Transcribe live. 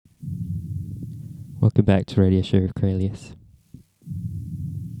welcome back to Radio Show with Cralias.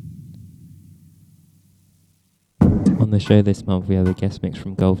 On the show this month we have a guest mix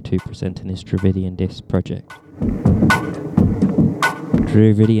from Goldtooth presenting his Dravidian disc project.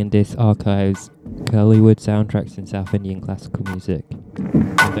 Dravidian disc archives Hollywood soundtracks in South Indian classical music.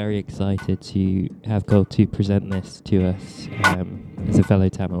 I'm very excited to have Goldtooth present this to us. As a fellow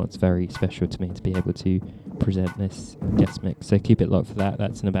Tamil, it's very special to me to be able to present this guest mix, so keep it locked for that.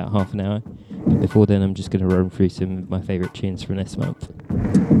 That's in about half an hour. But before then, I'm just going to run through some of my favourite tunes from this month.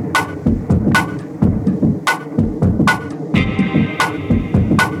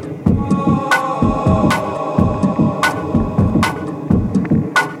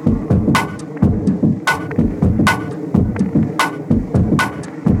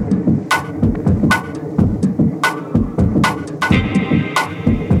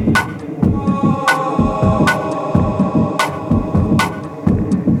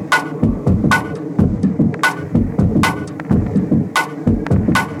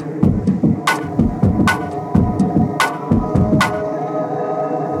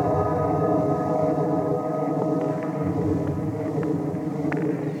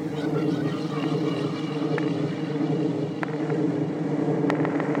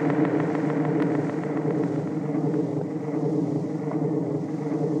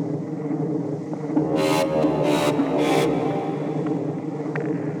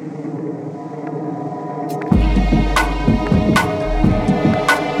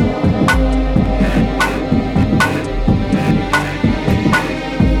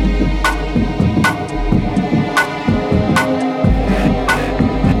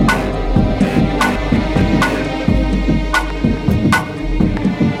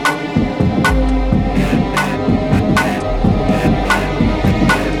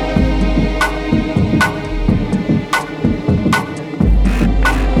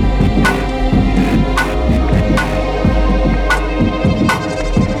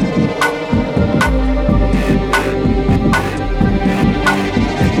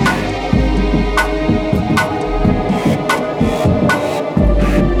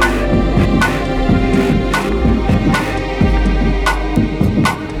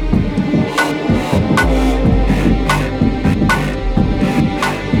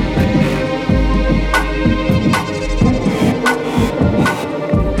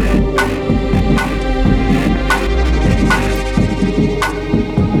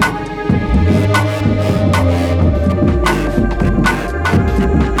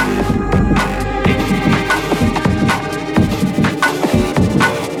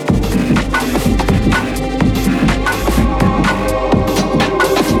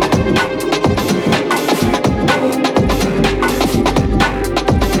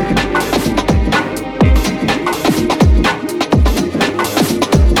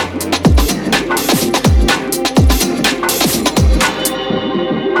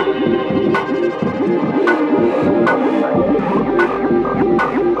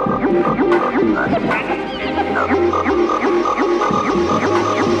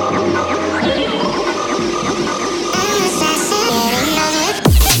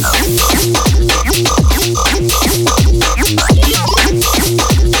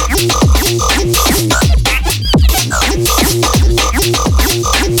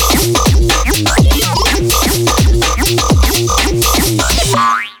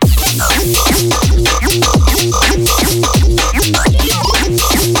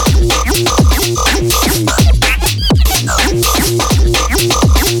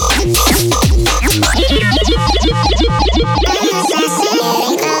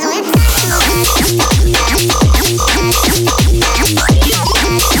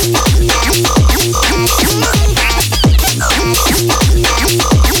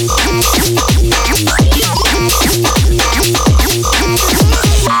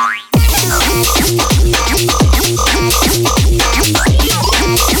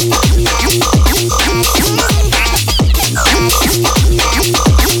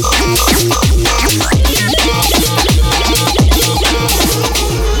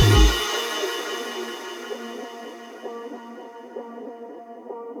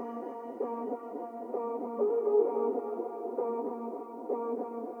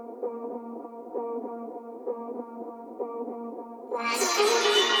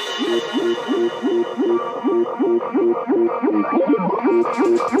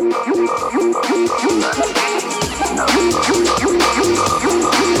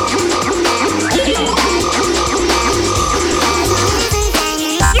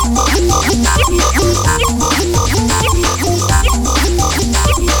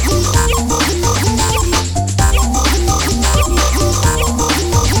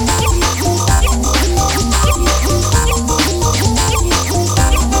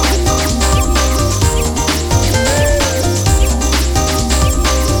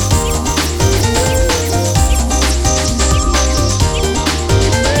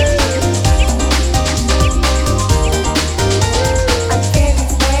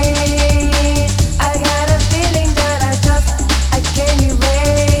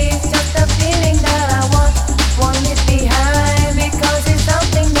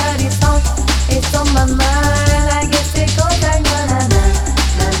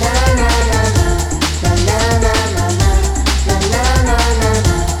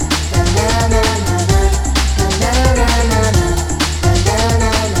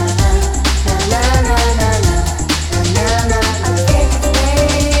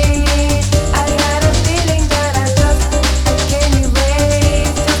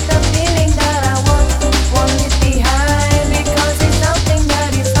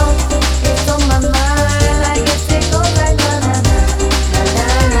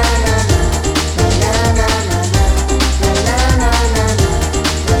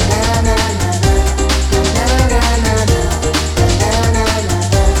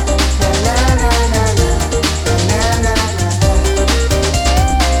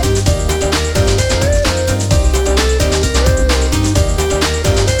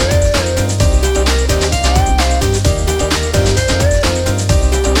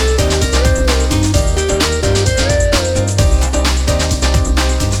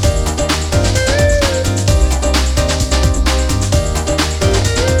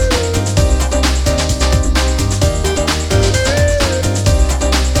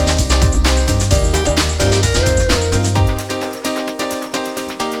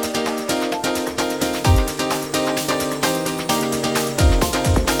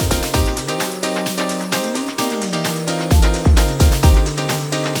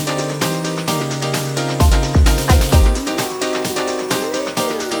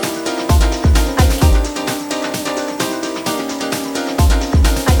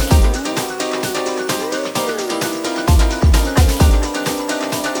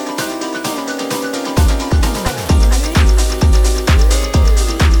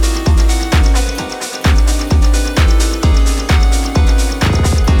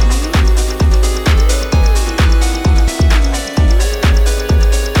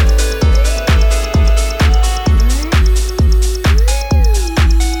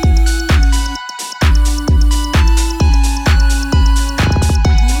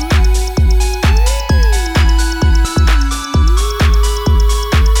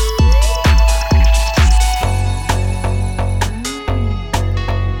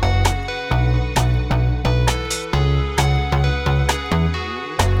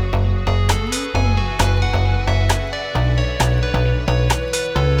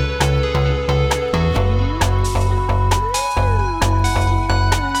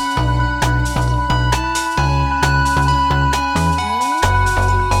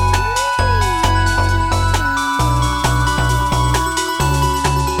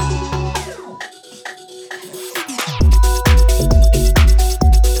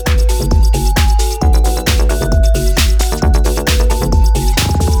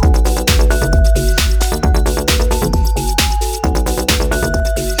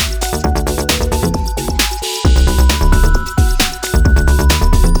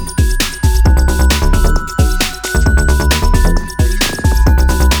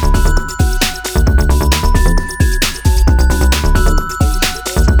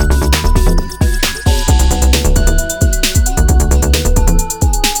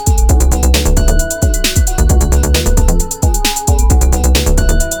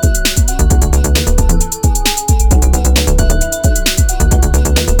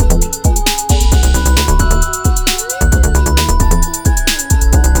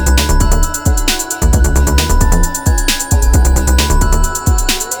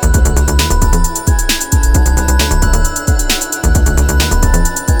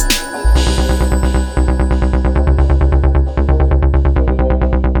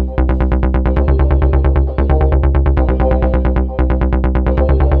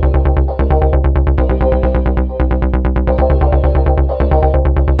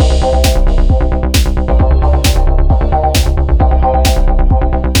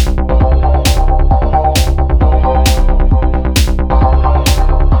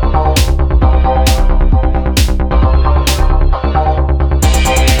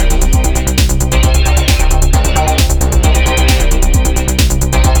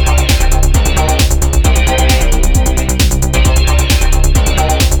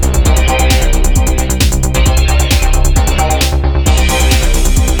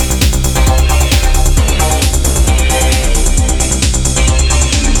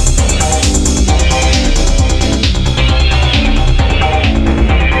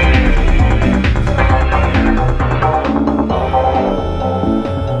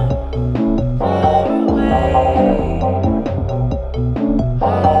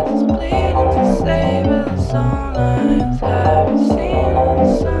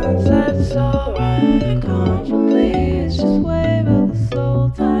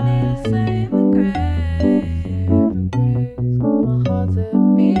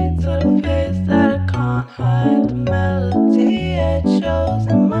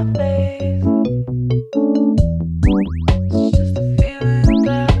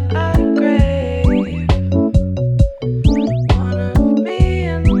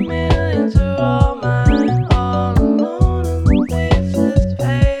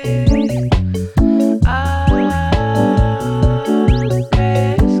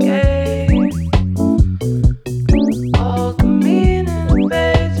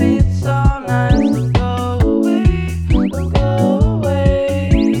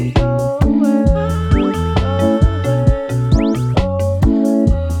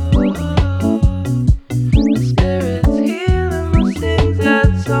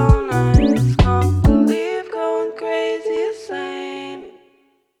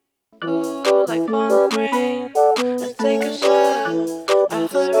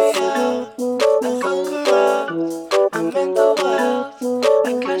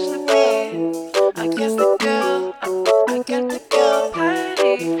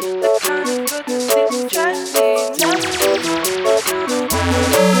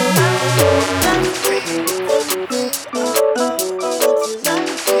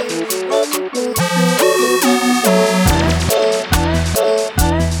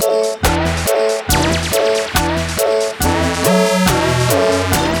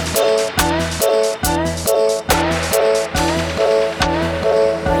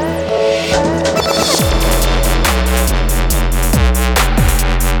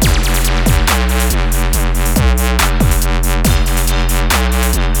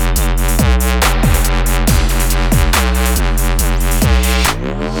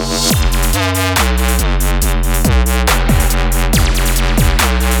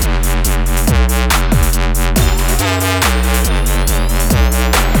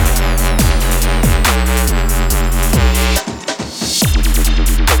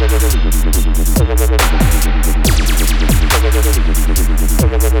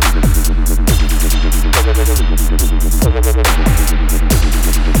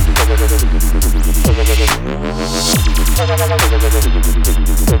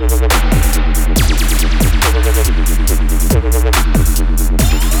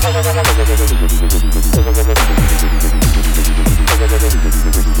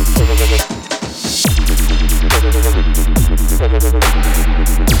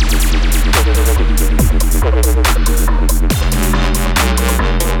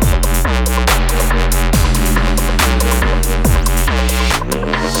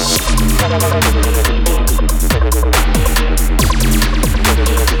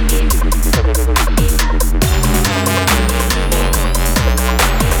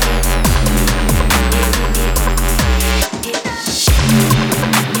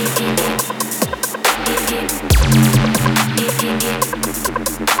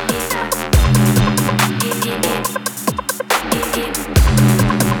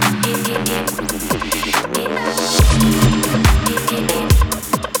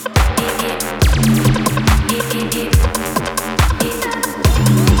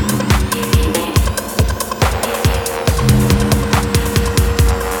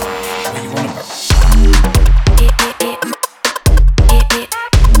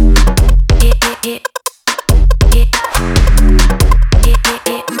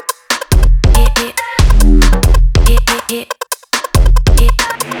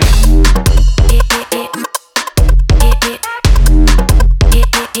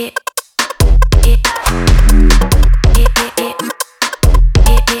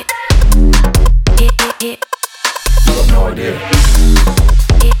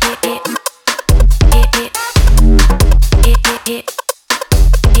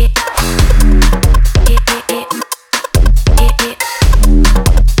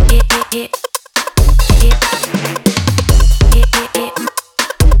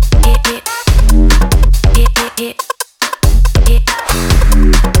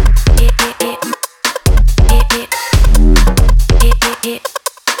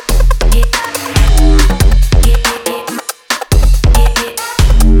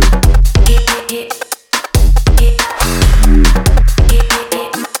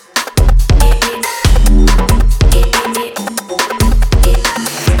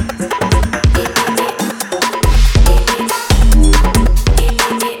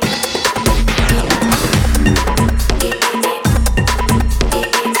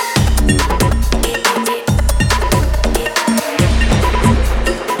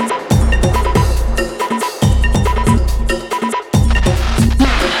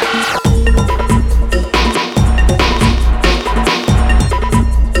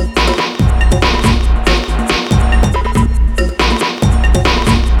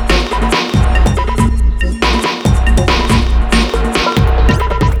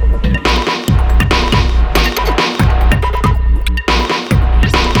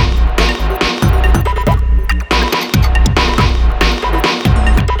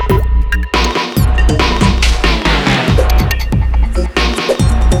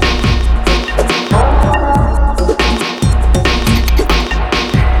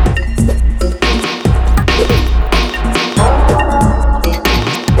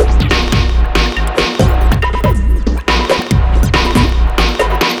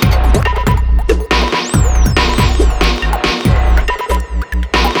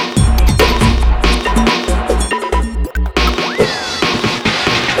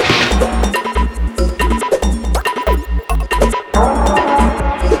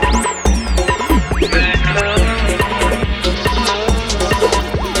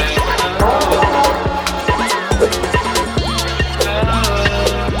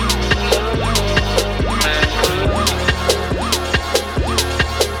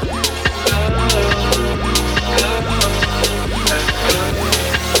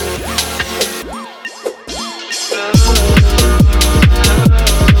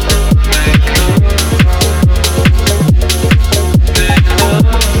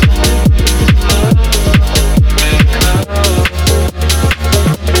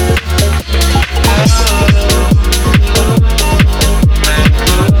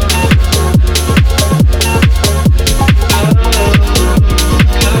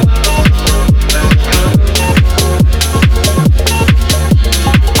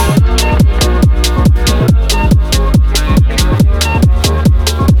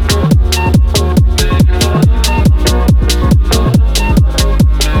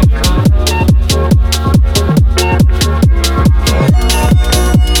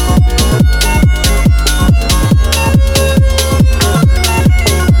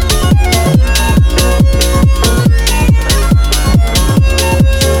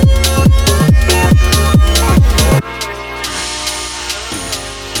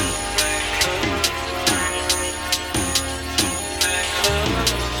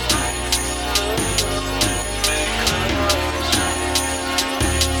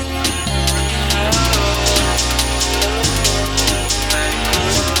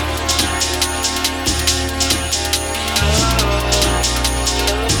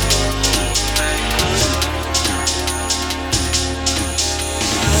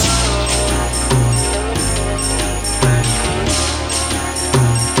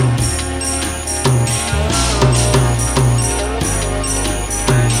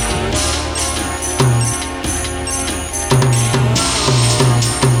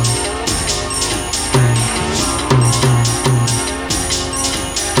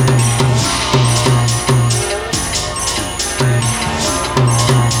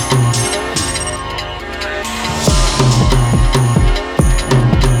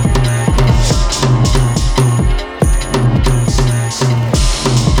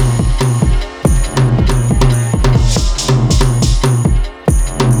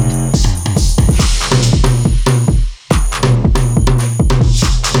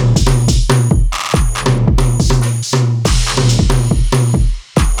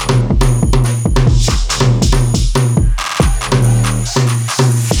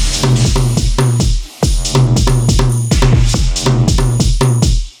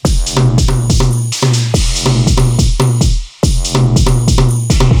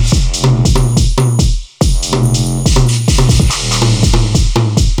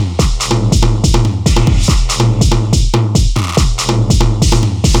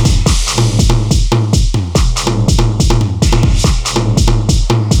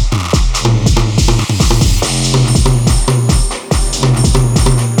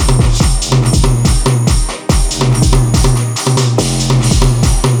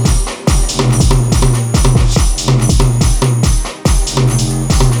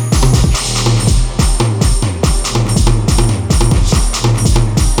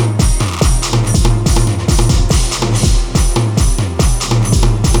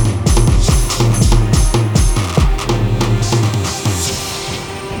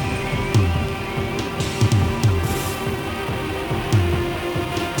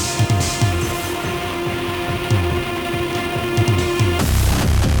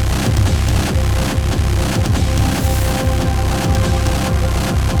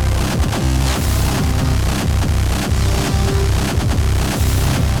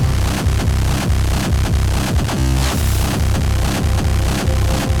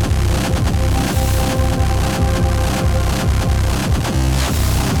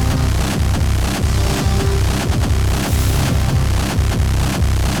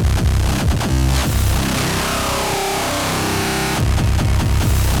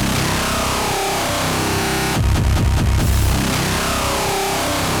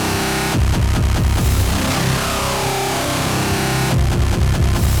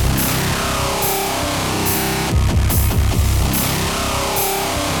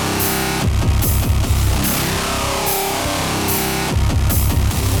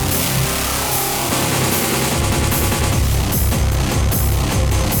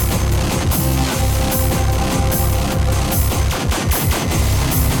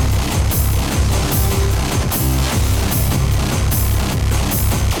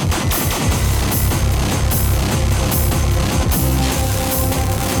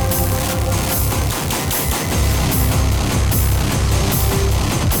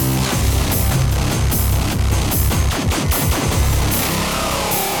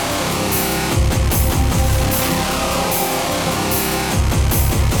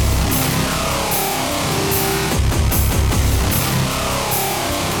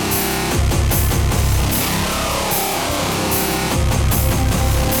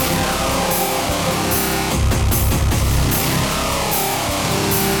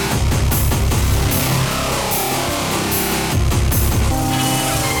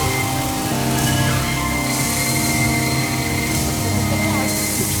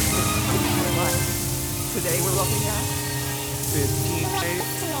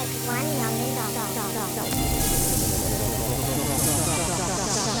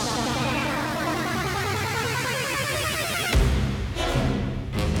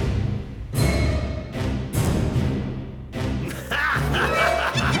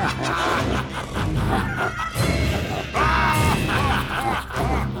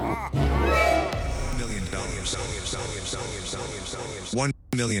 $1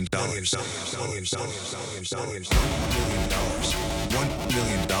 million. $1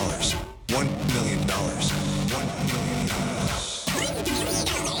 million. $1 million.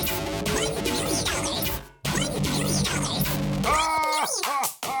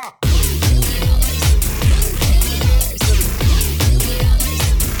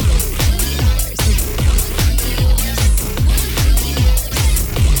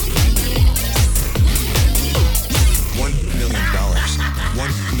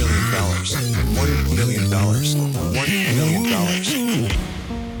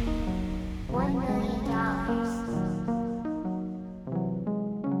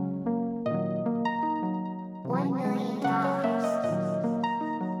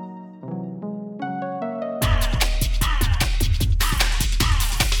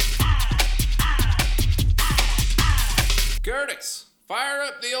 Curtis, fire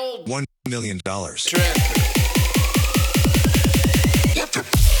up the old $1 million. tractor.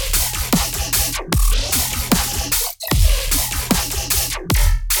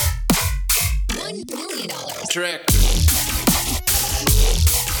 $1 million. Tractor.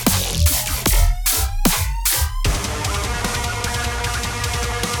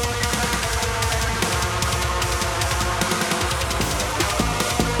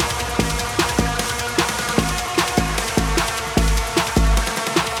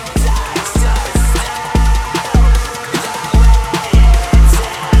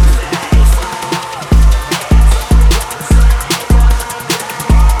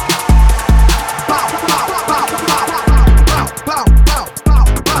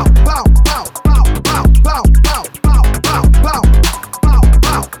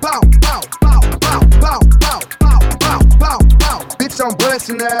 I'm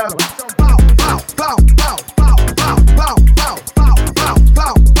busting out.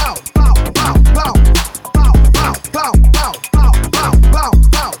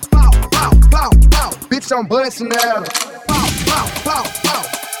 Bitch, I'm busting out.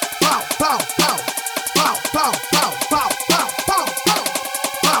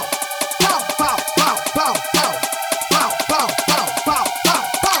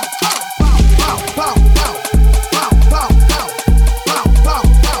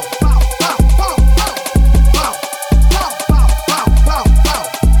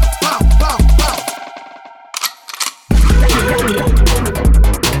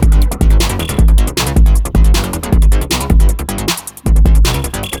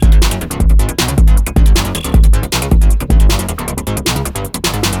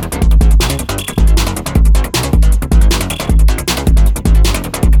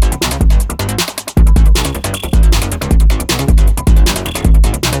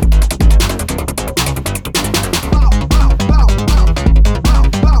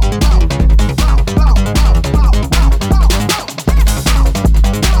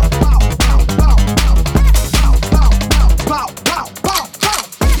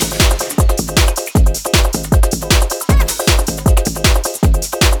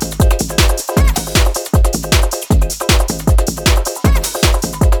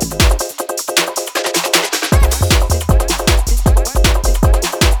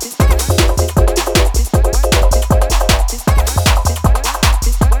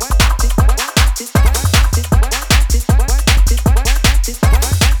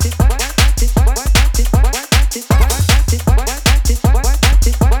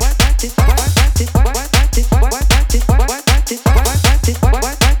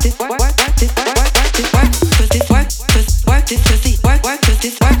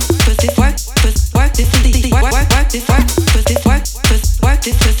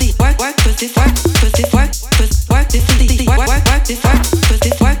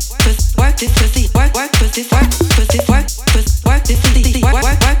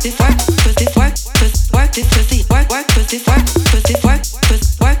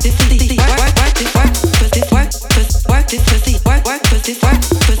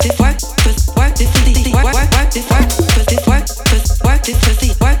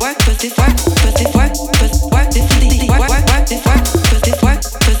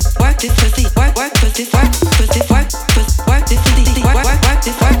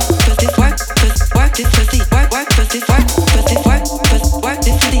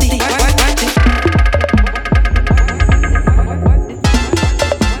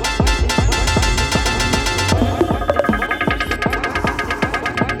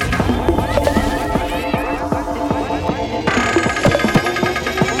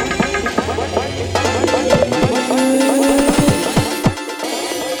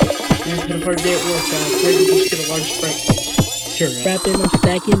 it with Craig just get a large spread. Sure. Rapping, I'm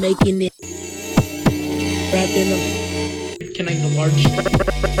stacking, making it. Rapping, Can I get a large spread?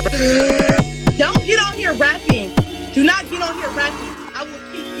 Don't get on here rapping. Do not get on here rapping. I will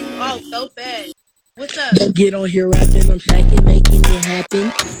kick you off so fast. What's up? don't get on here rapping, I'm stacking, making it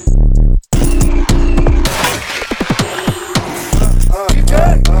happen.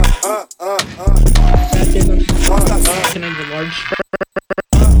 Can I get a large spread?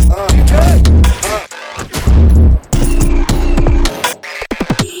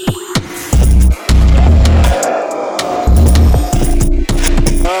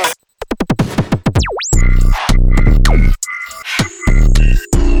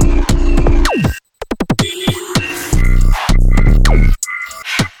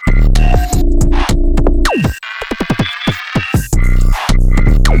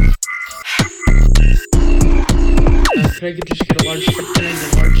 Can I just get a large spread? Can I get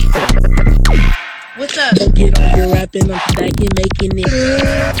a large spread? What's up? Don't get on here rapping, I'm stacking, making it.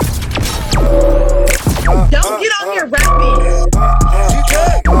 Don't get on here rapping.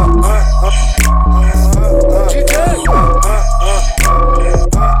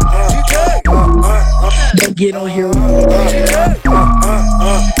 Don't get on here. Rapping, I'm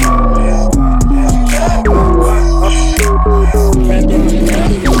stacking,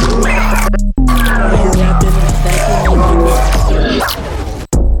 making it. Rapping, I'm stacking, making it.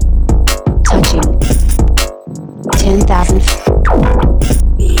 Touching 10,000.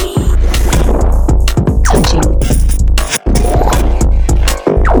 Touching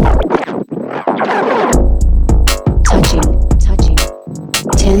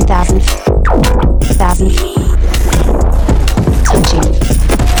 10,000. Thousand. Touching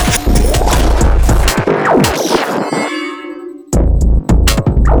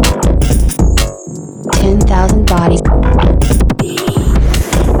 10,000 bodies.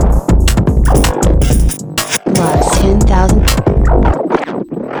 Plus 10,000.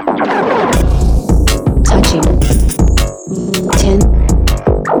 Touching 10.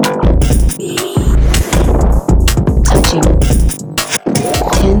 Touching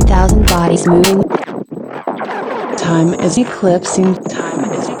 10,000 bodies moving. Time is eclipsing. Time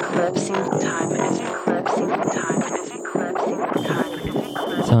is eclipsing. Time is eclipsing. Time is eclipsing. Time is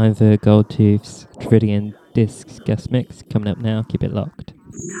eclipsing. Time for Goldtooth's Dravidian Discs guest mix coming up now. Keep it locked.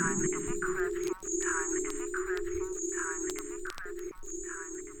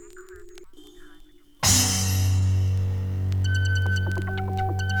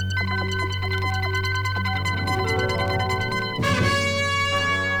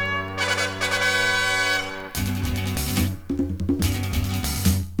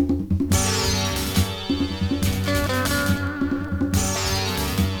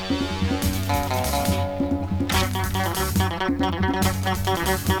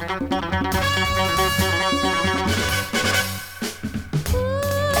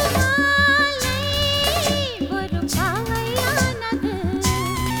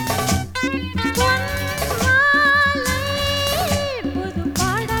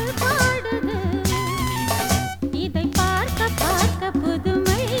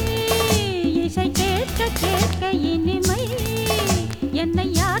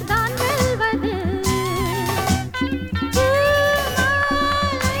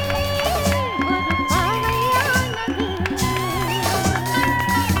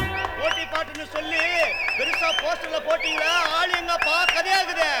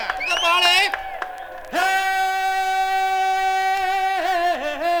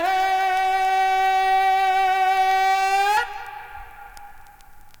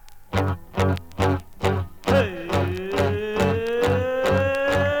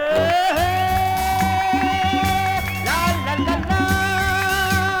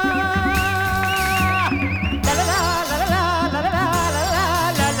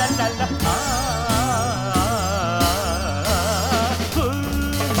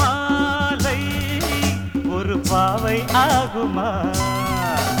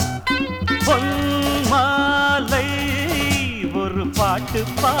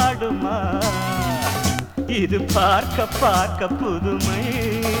 இது பார்க்க பார்க்க புதுமை,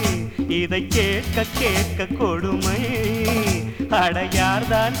 இதை கேட்க கேட்க கொடுமை,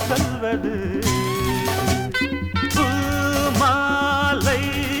 அடையார்தான் சொல்வது. பூமாலை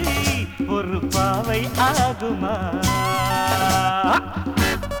ஒரு பாவை ஆகுமா?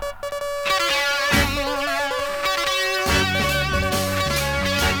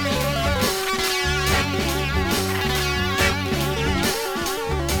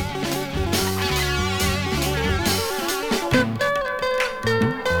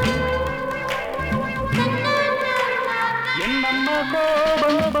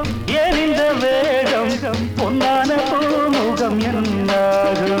 ஏன் இந்த வேகம் பொன்னான பூமுகம்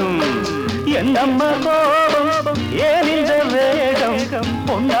என்னாகும் என்னம்மா கோபம் ஏன் இந்த வேகம்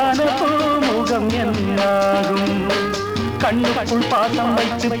பொன்னான பூமுகம் என்னாகும் கண்ணுக்குள் பாசம்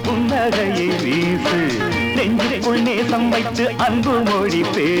வைத்து புன்னகையை வீசு நெஞ்சுக்குள் நேசம் வைத்து அன்பு மொழி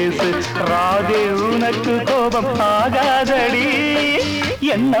பேசு ராதே உனக்கு கோபம் ஆகாதடி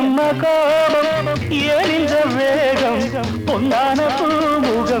என்னம்மா கோபம் ஏன் இந்த வேகம் பொன்னான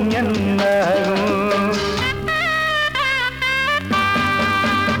பூமுகம் என்னாகும்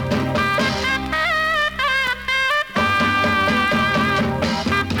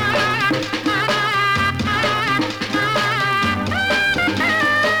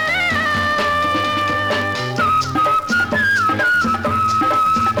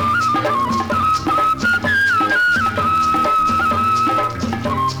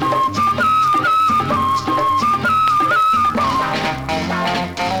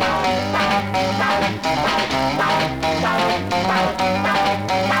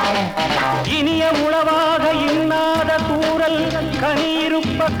இனிய உளவாக இன்னாத தூரல்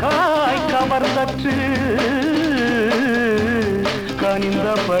கனியிருப்ப காய் கவர்ந்தற்று கனிந்த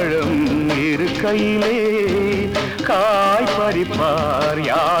பழம் இரு கையிலே காய் பறிப்பார்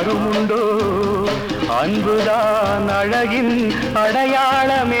யாரும் உண்டோ அன்புதான் அழகின்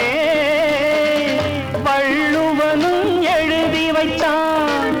அடையாளமே வள்ளுவனும் எழுதி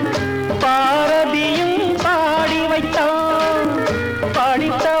வைத்தான் பாரதியும் பாடி வைத்தான்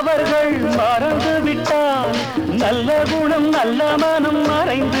படித்தவர்கள் மறந்து விட்டால் நல்ல குணம் நல்ல மனம்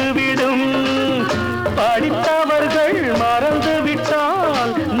மறைந்து விடும் படித்தவர்கள் மறந்து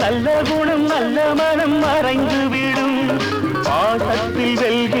விட்டால் நல்ல குணம் நல்ல மனம் மறைந்து விடும் பாசத்தில்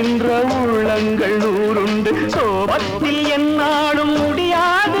வெல்கின்ற உள்ளங்கள் நூறுண்டு கோபத்தில் என்னாலும்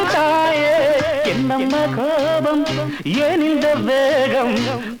முடியாது தாயே என்னம்மா கோபம் ஏன் இந்த வேகம்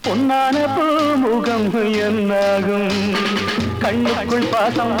பொன்னான பூமுகம் என்னாகும் கண்ணுக்குள்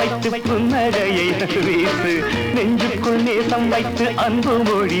பாசம் வைத்து புன்னகையை வீசு நெஞ்சுக்குள் நேசம் வைத்து அன்பு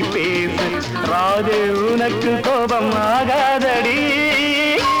மொழி பேசு ராதே உனக்கு கோபம் ஆகாதடி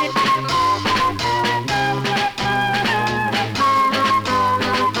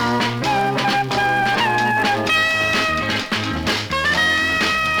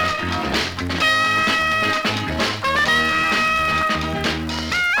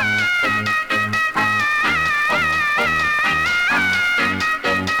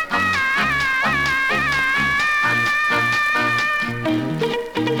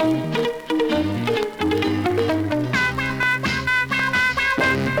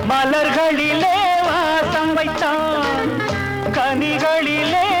மலர்களிலே வாசம் வைத்தான்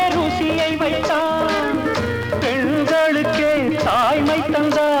கனிகளிலே ருசியை வைத்தான் பெண்களுக்கே தாய்மை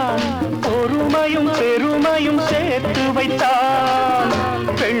தந்தான் பொறுமையும் பெருமையும் சேர்த்து வைத்தான்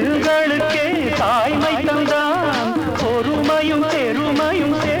பெண்களுக்கே தாய்மை தந்தான் பொறுமையும்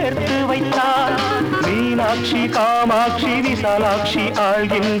பெருமையும் சேர்த்து வைத்தான் மீனாட்சி காமாட்சி விசாலாட்சி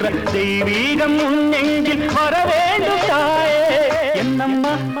ஆள்கின்ற தெய்வீகம் உன் நெஞ்சில் வர வேண்டும் தாயே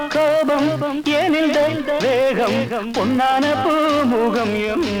என்னம்மா கோபம் ஏனில் வேகம் பொன்னான பூமுகம்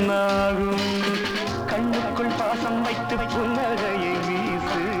என்னாகும் கண்ணுக்குள் பாசம் வைத்து புன்னகையை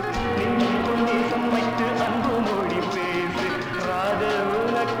வீசு நெஞ்சுக்குள் நேசம் வைத்து அன்பு மொழி பேசு ராத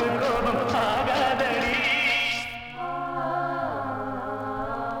உனக்கு கோபம் ஆகாதடி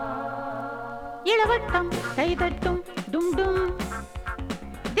இளவட்டம் கைதட்டும் டும் டும்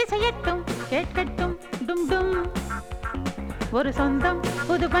திசையட்டும் கேட்கட்டும் டும் டும் ஒரு சொந்தம்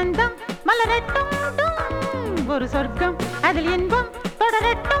புது பந்தம் மலரட்டும் டும் ஒரு சொர்க்கம் அதில் இன்பம்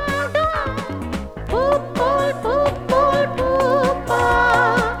தொடரட்டும் டும் பூ போல் பூப்பா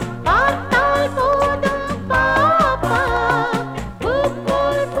பார்த்தால் போதும் பாப்பா பூ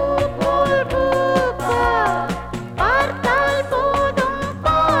போல் பூப்பா பார்த்தால் போதும்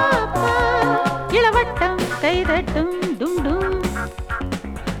பாப்பா இளவட்டம் கைதட்டும் டும் டும்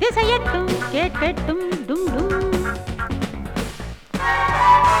திசையட்டும் கேட்கட்டும் டும் டும்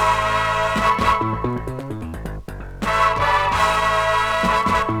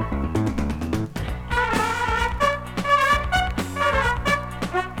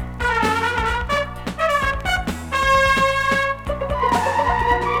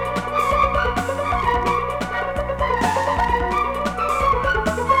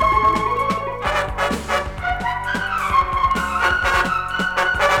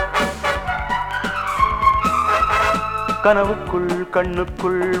கனவுக்குள்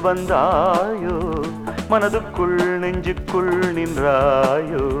கண்ணுக்குள் வந்தாயோ மனதுக்குள் நெஞ்சுக்குள்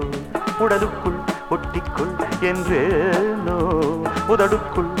நின்றாயோ உடலுக்குள் ஒட்டிக்குள் என்றேனோ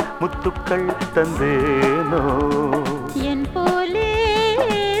உதடுக்குள் முத்துக்கள் தந்தேனோ என் போலே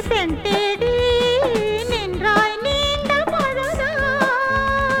பெண் தேடி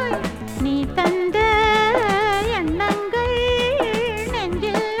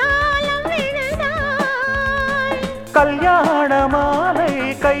கல்யாண மாலை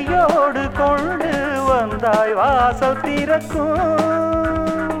கையோடு கொண்டு வந்தாய் வாசல் திறக்கும்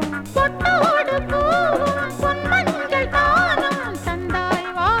பொட்டோடு பூவும் பொன்மஞ்சள் தானும் தந்தாய்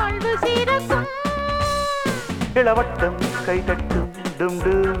வாழ்வு சிறக்கும் இளவட்டம் கைதட்டும் டும்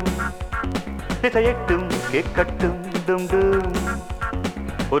டும் திசையட்டும் கேட்கட்டும் டும் டும்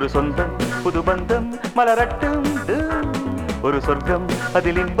ஒரு சொந்தம் புது பந்தம் மலரட்டும் டும் ஒரு சொர்க்கம்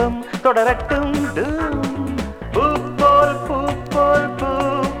அதில் இன்பம் தொடரட்டும் டும் பூ போல்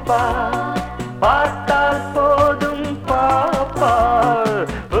பூப்பா பார்த்தால் போதும் பாப்பா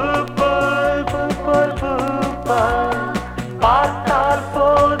பூ போல் பூப்பா பார்த்தால்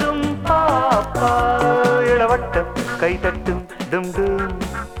போதும் பாப்பா இளவட்டம் கைதட்டும் டும் டும்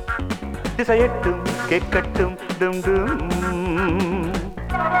திசையட்டும் கேட்கட்டும் டும் டும்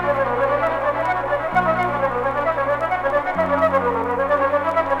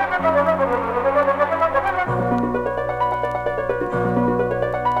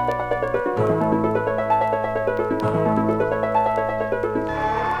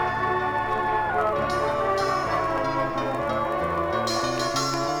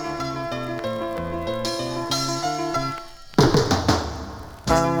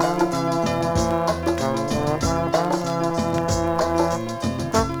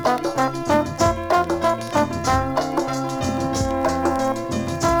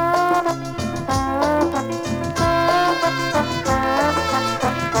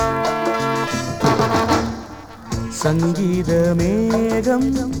சங்கீத மேகம்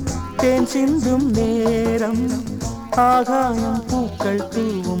தேன் சிந்தும் நேரம் ஆகாயம் பூக்கள்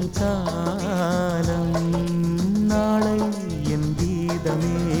தூவும் காலம் நாளை என்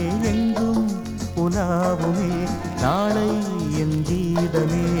கீதமே எங்கும் உலாவுமே நாளை என்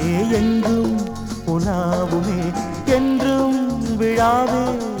கீதமே எங்கும் உலாவுமே என்றும் விழாவே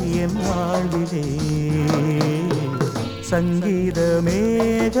என் வாழ்விலே சங்கீத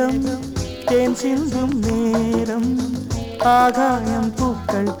மேகம் தேன் சிந்தும் நேரம் ஆகாயம்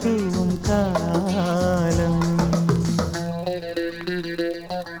பூக்கள் தூவும் காலம்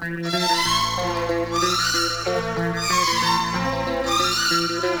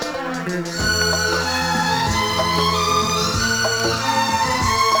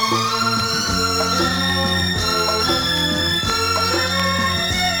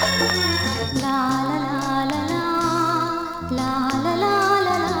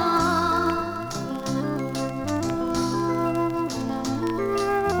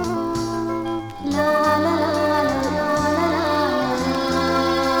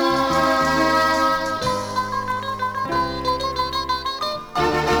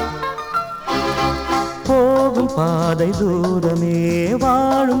பாதை தூரமே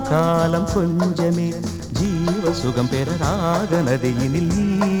வாழும் காலம் கொஞ்சமே ஜீவ சுகம் பெற ராக நதியினில் நீ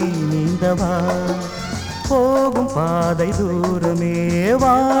நீந்தவா போகும் பாதை தூரமே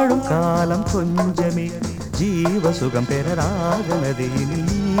வாழும் காலம் கொஞ்சமே ஜீவ சுகம் பெற ராக நதியினில்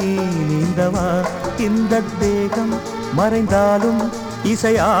நீ நீந்தவா இந்த தேகம் மறைந்தாலும்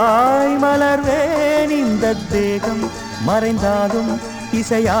இசையாய் மலர்வேன் இந்த தேகம் மறைந்தாலும்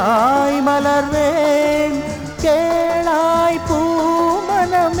இசையாய் மலர்வேன் கேளாய்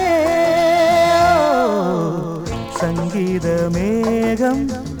பூமனமே சங்கீத மேகம்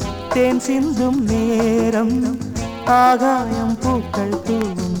தேன் சிந்தும் நேரம் ஆகாயம் பூக்கள்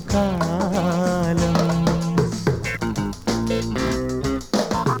தூவும் காலம்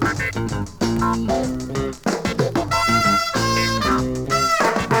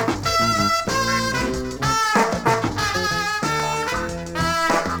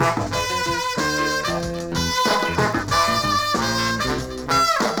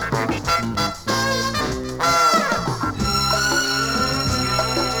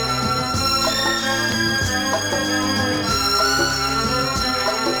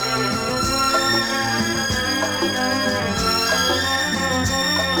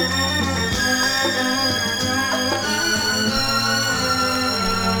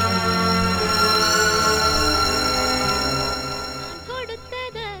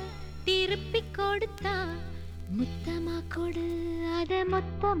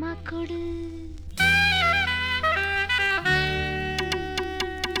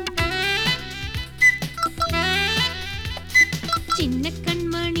சின்ன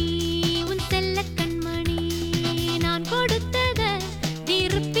கண்மணி உன் செல்ல கண்மணி நான் கொடுத்தத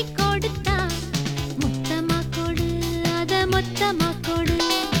திருப்பி கொடுத்தா மொத்தமா கொடு அத மொத்தமா கொடு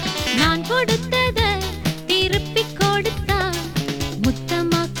நான் கொடுத்தத திருப்பி கொடுத்தா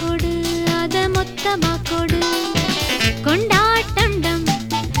மொத்தமா கொடு அத மொத்தமா கொடு கொண்டாட்டம்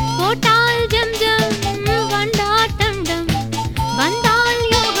போட்டால்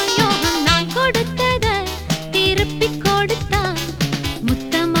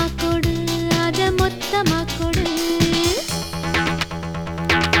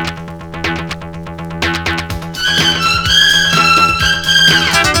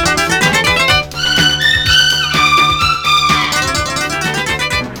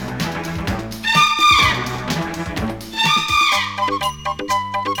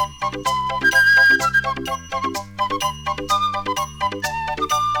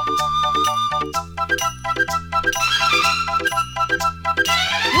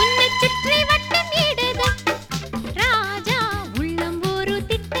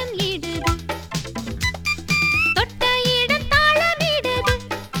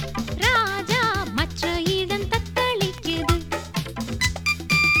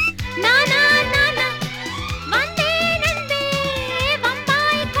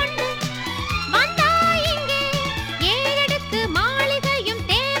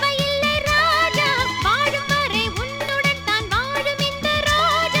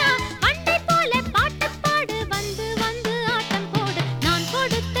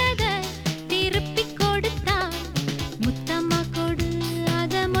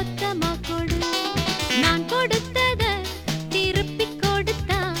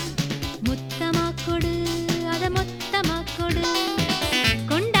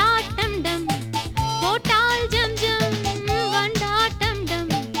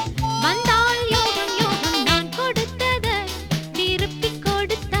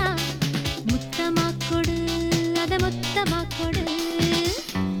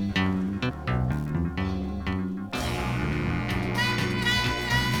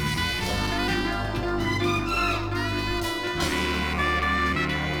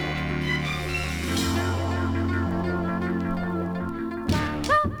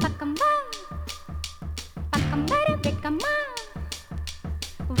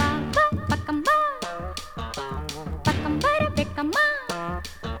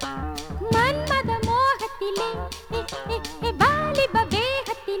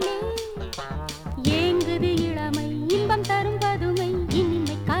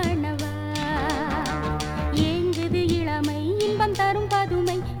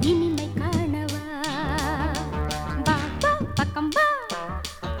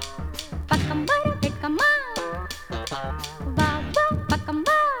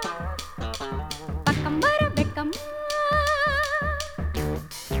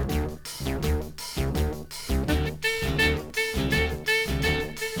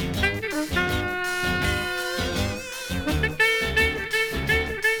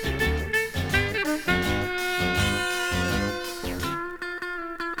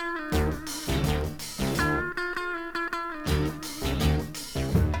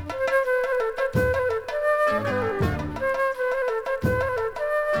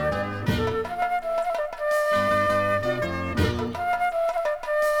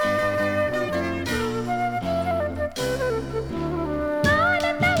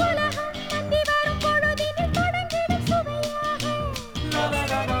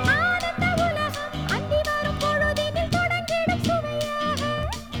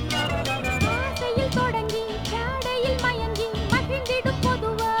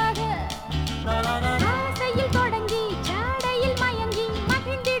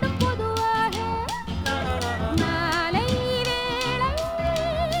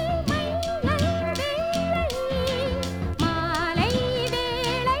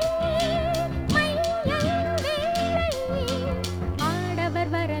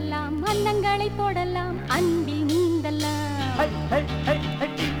வலை போடலாம் அன்பில் நீந்தலாம்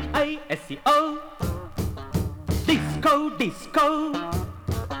டிஸ்கோ டிஸ்கோ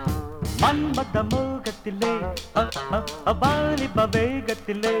மன்மத மோகத்திலே வாலிப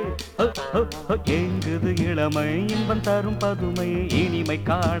வேகத்திலே எங்குது இளமை இன்பம் தரும் பதுமை இனிமை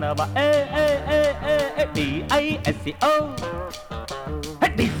காணவா DISCO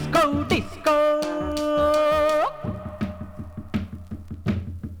டிஸ்கோ டிஸ்கோ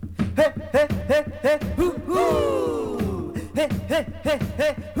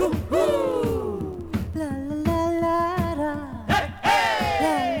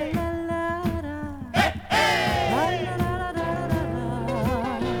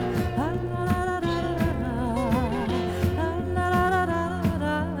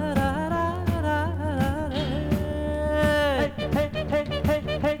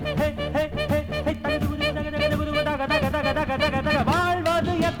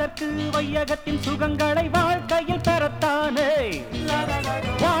வாழ்வது எதற்கு வையகத்தின் சுகங்களை வாழ்க்கையில் பெறத்தானே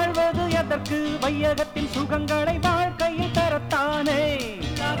வாழ்வது எதற்கு வையகத்தின் சுகங்களை வாழ்க்கையில் பெறத்தானே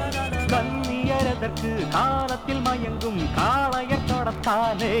கண்ணியர் எதற்கு காலத்தில் மயங்கும் காளையர்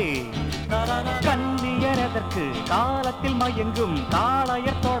தொடத்தானே கண்ணியர் எதற்கு காலத்தில் மயங்கும்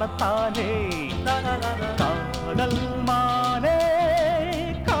காளையர் தொடத்தானே காதல் மானே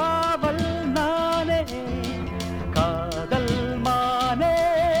காவல் நானே காதல் மானே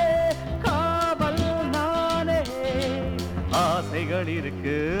காவல் நானே ஆசைகள்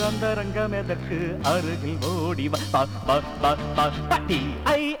இருக்கு அந்த ரங்கம் எதற்கு அருகில் ஓடி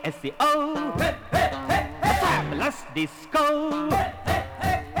DISCO Fabulous Disco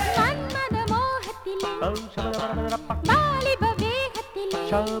மன்மத மோகத்திலே வாலிப வேகத்திலே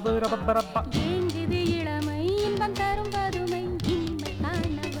எங்குது இளமை இன்பம் தரும் பதுமை இனிமை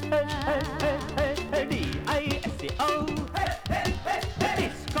காணவா DISCO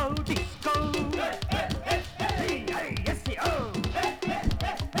Disco Disco DISCO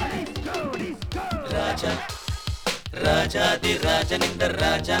Disco Disco ராஜா ராஜாதி ராஜனிந்த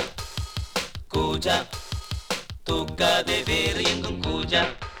ராஜா கூஜா தூக்காதே வேறு எங்கும் கூஜா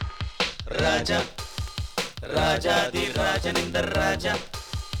ராஜா ராஜாதி ராஜனிந்த ராஜா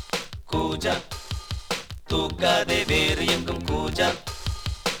கூஜா தூக்காதே வேறு எங்கும் கூஜா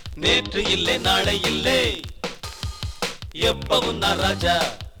நேற்று இல்லை நாளை இல்லை எப்பவும் நான் ராஜா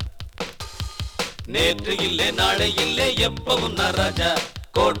நேற்று இல்லை நாளை இல்லை எப்பவும் நான் ராஜா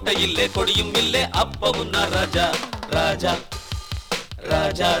கோட்டை இல்லை கொடியும் இல்லை அப்பவும் நான் ராஜா ராஜா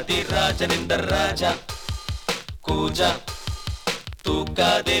ராஜாதி ராஜனிந்த ராஜா கூஜா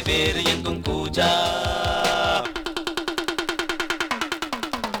தூக்காதே வேறு எங்கும் கூஜா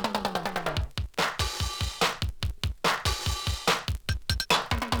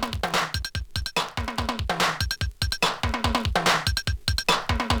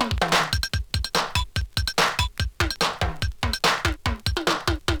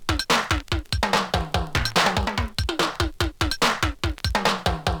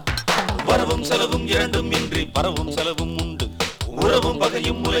வரவும் செலவும் இரண்டும் இன்றி பரவும் செலவும் உண்டு உறவும்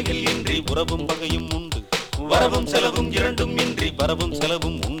பகையும் உலகில் இன்றி உறவும் பகையும் உண்டு வரவும் செலவும் இரண்டும் இன்றி பரவும்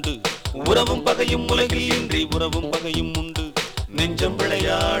செலவும் உண்டு உறவும் பகையும் உலகில் இன்றி உறவும் பகையும் உண்டு நெஞ்சம்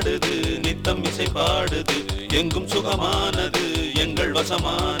விளையாடுது நித்தம் இசை பாடுது எங்கும் சுகமானது எங்கள்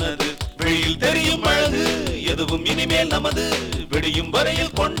வசமானது வெளியில் தெரியும் அழகு எதுவும் இனிமேல் நமது விடியும்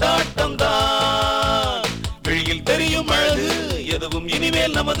வரையில் கொண்டாட்டம் தான் வெளியில் தெரியும் அழகு எதுவும்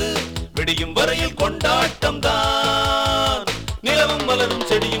இனிமேல் நமது விடியும் வரையில் கொண்டாட்டம் தான் நிலவும் மலரும்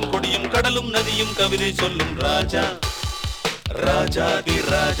செடியும் கொடியும் கடலும் நதியும் கவிதை சொல்லும் ராஜா ராஜாதி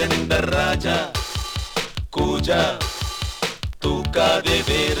ராஜனிந்த ராஜா கூஜா தூக்காதே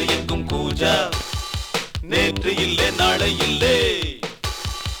வேறு எங்கும் கூஜா நேற்று இல்லை நாளை இல்லை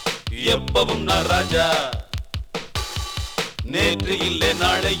எப்பவும் நான் ராஜா நேற்று இல்லை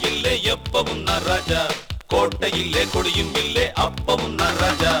நாளை இல்லை எப்பவும் நான் ராஜா கோட்டை இல்லை கொடியும் இல்லை அப்பவும் நான்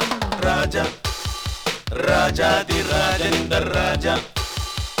ராஜா ராஜா ராஜாதி ராஜனிந்த ராஜா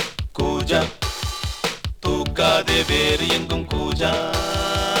கூஜா தூக்காதே வேறு எங்கும் கூஜா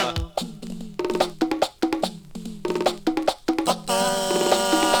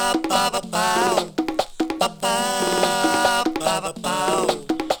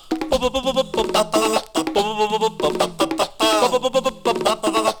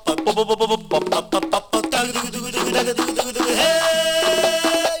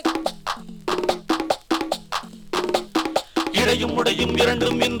இடையும் உடையும்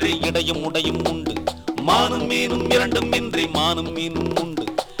இரண்டும் இன்றி இடையும் உடையும் உண்டு மானும் மீனும் இரண்டும் இன்றி மானும் மீனும் உண்டு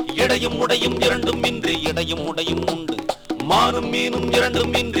இடையும் உடையும் இரண்டும் இன்றி இடையும் உடையும் உண்டு மானும் மீனும்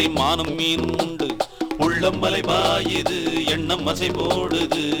இரண்டும் இன்றி மானும் மீனும் உண்டு உள்ள உள்ளம் மலை பாயுது, எண்ணம் அசை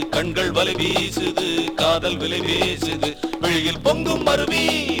போடுது, கண்கள் வலை வீசுது, காதல் விலை பேசுது. வெளியில் பொங்கும் அருவி,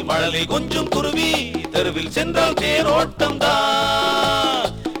 மழலை கொஞ்சம் குருவி, தெருவில் சென்றால் தேரோட்டம் தான்.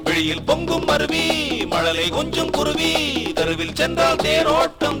 வெளியில் பொங்கும் அருவி, மழலை கொஞ்சம் குருவி, தெருவில் சென்றால்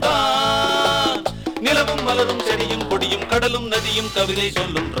தேரோட்டம் தான். நிலவும் மலரும் செடியும் கொடியும் கடலும் நதியும் கவிதை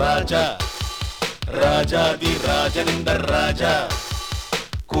சொல்லும் ராஜா. ராஜாதி ராஜன் இந்த ராஜா.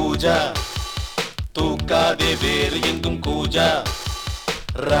 கூஜா தூக்காதே வேறு எங்கும் கூஜா.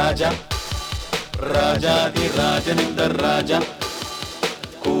 ராஜா ராஜாதி ராஜன் இந்த ராஜா.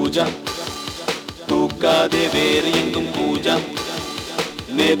 கூஜா தூக்காதே வேறு எங்கும் கூஜா.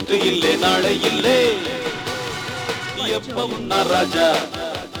 நேற்று இல்லை நாளை இல்லை, எப்பவும் நான் ராஜா.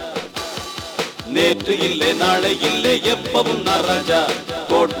 நேற்று இல்லை நாளை இல்லை, எப்பவும் நான் ராஜா.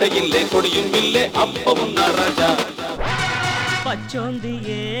 கோட்டை இல்லை கொடியும் இல்லை, அப்பவும் நான் ராஜா.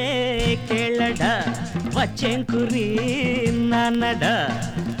 பச்சோந்தியே கேளடா, வச்சேங்குறி நானடா.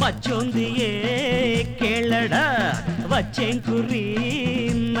 பச்சோந்தியே கேளடா, வச்சேங்குறி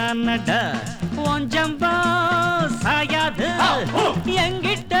நானடா. ஒஞ்சம்பா சாயாது,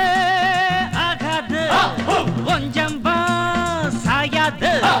 எங்கிட்ட ஆகாது. ஒஞ்சம்பா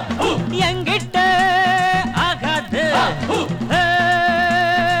சாயாது, எங்கிட்ட ஆகாது.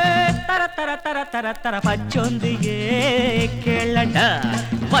 தர தர தர தர தர பச்சோந்தியே கேளடா,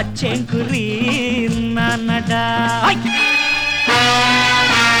 வச்சேங்குறி நானடா.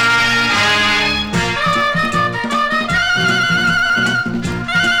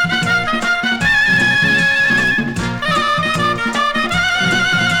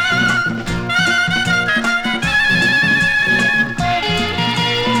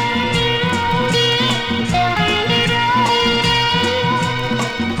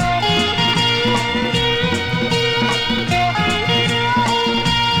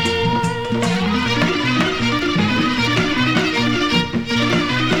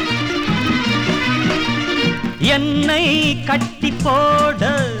 என்னை கட்டி போட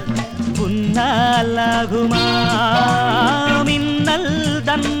புன்னாலாகுமா? மின்னல்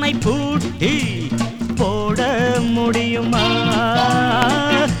தன்னை பூட்டி போட முடியுமா?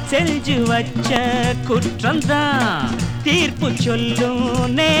 செஞ்சு வச்ச குற்றம்தான் தீர்ப்பு சொல்லும்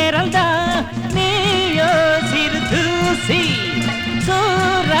நேரம்தான். நீயோ சிறு தூசி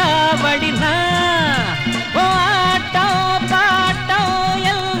சூறாவடினா, ஆட்டம் பாட்டம்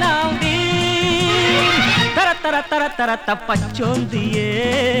எல்லாம் தர தர தர தப்பச்சோந்தியே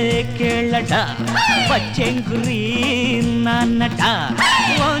கேளடா, பச்சேங்குறி நானடா.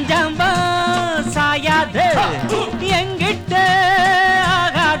 ஓஞ்சம்பா சாயாது, எங்கிட்ட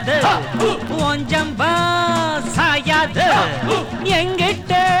ஆகாது. ஓஞ்சம்பா சாயாது,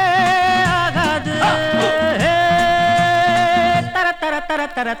 எங்கிட்ட ஆகாது. தர தர தர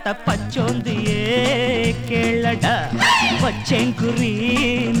தர தப்பச்சோந்தியே கேளடா, பச்சேங்குறி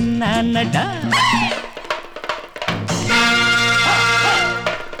நானடா.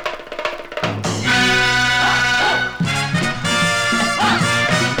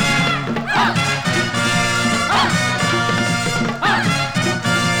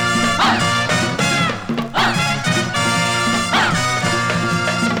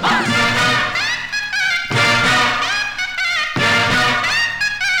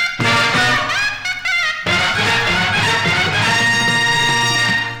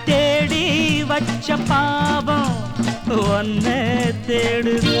 பாவம் ஒன்ன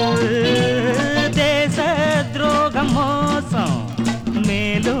தேடுது. தேச துரோகம் மோசம்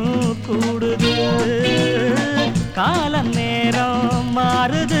மேலும் கூடுது. கால நேரம்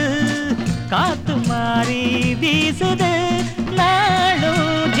மாறுது, காத்து மாறி வீசுது. நாளும்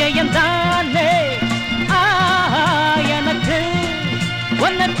ஜெயந்தானே எனக்கு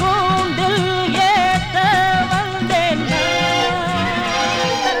ஒன்ன கூண்டில் ஏத்த வந்தேன்.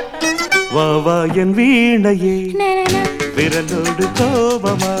 வாவா என் வீணையே விரலோடு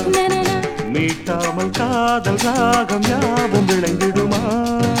கோபமா, மீட்டாமல் காதல் ராகம் யாவும் விளைந்திடுமா?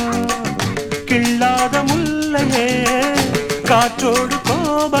 கிள்ளாத முல்லையே காற்றோடு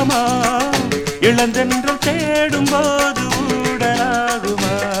கோபமா, இளந்தென்றல் தேடும் போது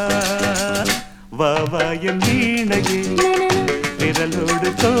ஊடலாகுமா? வாவா என் வீணையே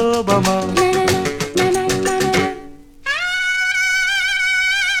விரலோடு கோபமா.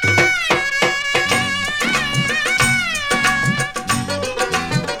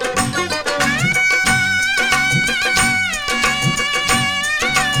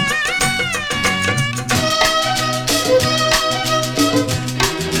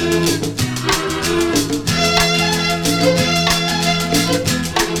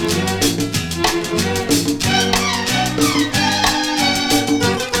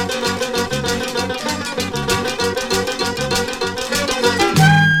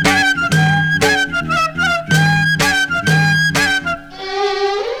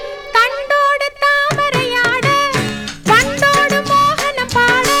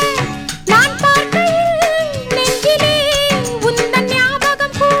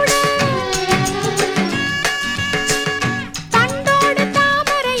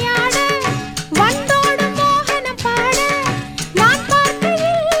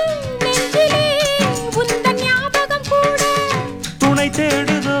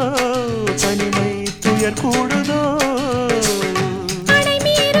 கூடுதோ தனிமை துயர் கூடுதோ அடை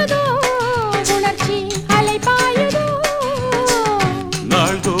மீறுதோ உணர்ச்சி அலை பாயுதோ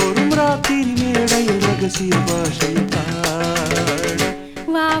நாள்தோறும் ராத்திரி மேடையில் ரகசிய பாஷையில்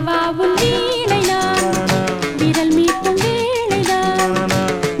வா வா உன் வீணை நான் விரல் மீட்டும் வேளை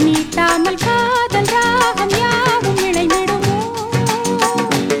நான் மீட்டாமல் காதல் ராகம் யாவும் இணைந்திடுமோ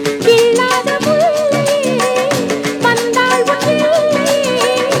இல்லாத முல்லையே வந்தாள் உன்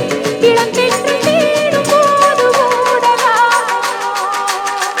எல்லையே இளம் பெற்று தேடும் போது ஓடவா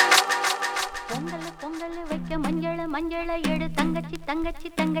பொங்கல் பொங்கல் வைக்க மஞ்சள மஞ்சள எடு தங்கச்சி தங்கச்சி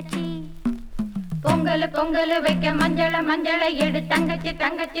தங்கச்சி பொங்கல் பொங்கல் வைக்க மஞ்சள மஞ்சள எடு தங்கச்சி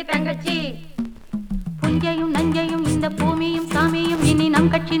தங்கச்சி தங்கச்சி புஞ்சையும் நஞ்சையும் இந்த பூமியும் சாமியும் இனி நம்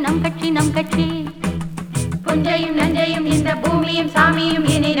கட்சி நம் கட்சி நம் கட்சி புஞ்சையும் நஞ்சையும் இந்த பூமியும் சாமியும்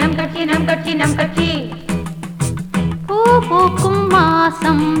இனி நம் கட்சி நம் கட்சி நம் கட்சி பூ பூக்கும்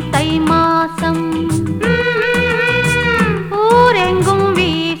மாசம் தை மாசம் ஊரெங்கும்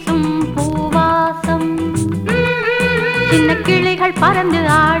வீசும் பூவாசம் சின்ன கிளிகள் பறந்து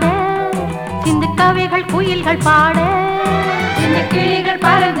ஆட சிந்து கவிகள் குயில்கள் பாட சின்ன கிளிகள்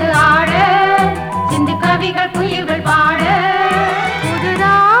பறந்து ஆட சிந்து கவிகள் குயில்கள் பாட புது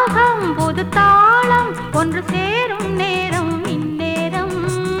ராகம் புது தாளம் ஒன்று சேரும் நேரம் இந்நேரம்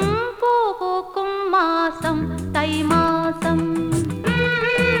பூ பூக்கும் மாசம் தை மாசம்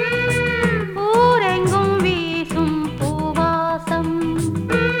ஊரெங்கும் வீசும் பூவாசம்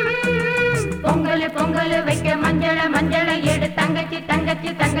பொங்கல் பொங்கல் வைக்க மஞ்சள மஞ்சள எடு தங்கச்சி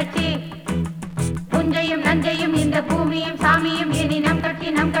தங்கச்சி தங்கச்சி புஞ்சையும் நஞ்சையும் இந்த பூமியும் சாமியும் இனி நம் கட்சி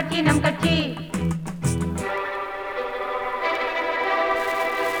நம் கட்சி நம் கட்சி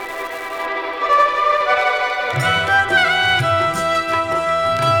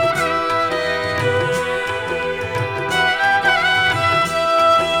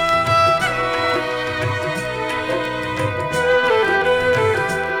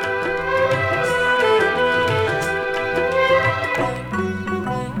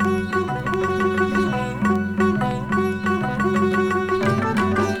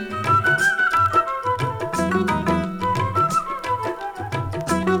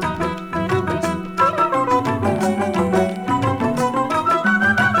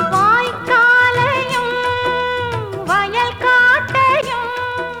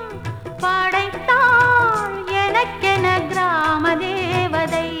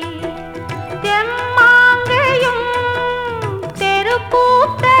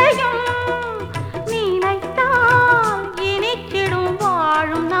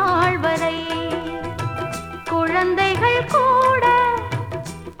வாழும்